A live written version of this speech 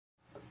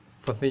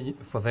For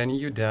the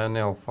new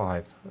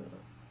Dianel-5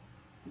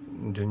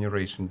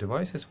 generation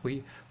devices,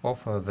 we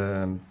offer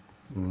the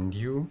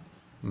new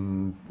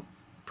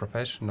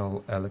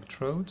professional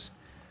electrodes.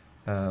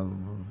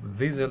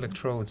 These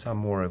electrodes are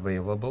more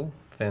available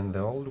than the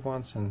old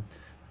ones, and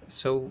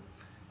so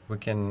we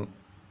can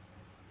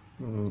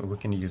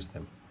use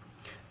them.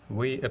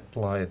 We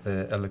apply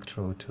the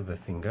electrode to the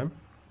finger,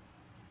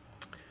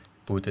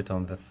 put it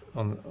on the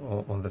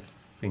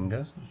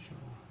finger,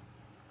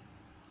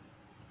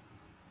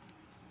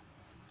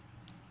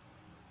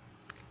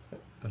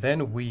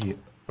 then we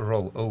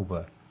roll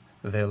over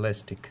the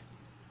elastic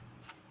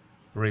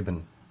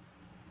ribbon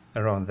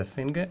around the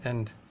finger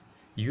and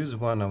use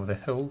one of the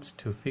holes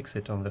to fix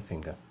it on the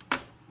finger.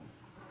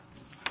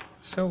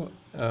 So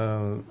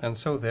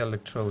the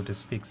electrode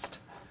is fixed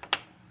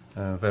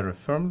very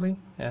firmly,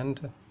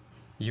 and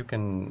it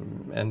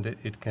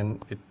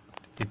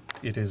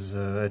is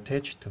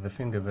attached to the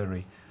finger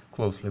very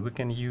closely. We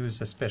can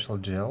use a special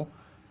gel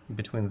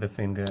between the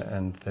finger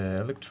and the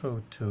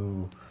electrode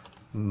to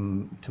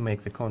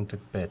make the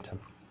contact better.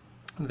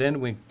 Then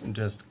we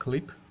just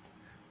clip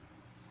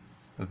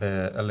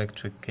the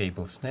electric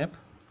cable snap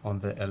on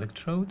the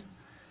electrode,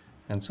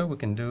 and so we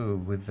can do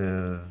with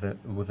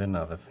with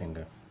another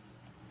finger.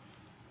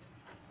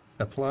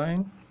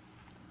 Applying,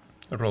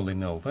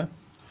 rolling over,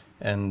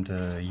 and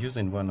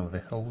using one of the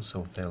holes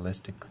of the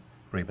elastic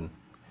ribbon,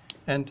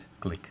 and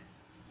click.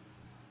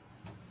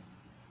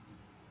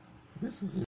 This is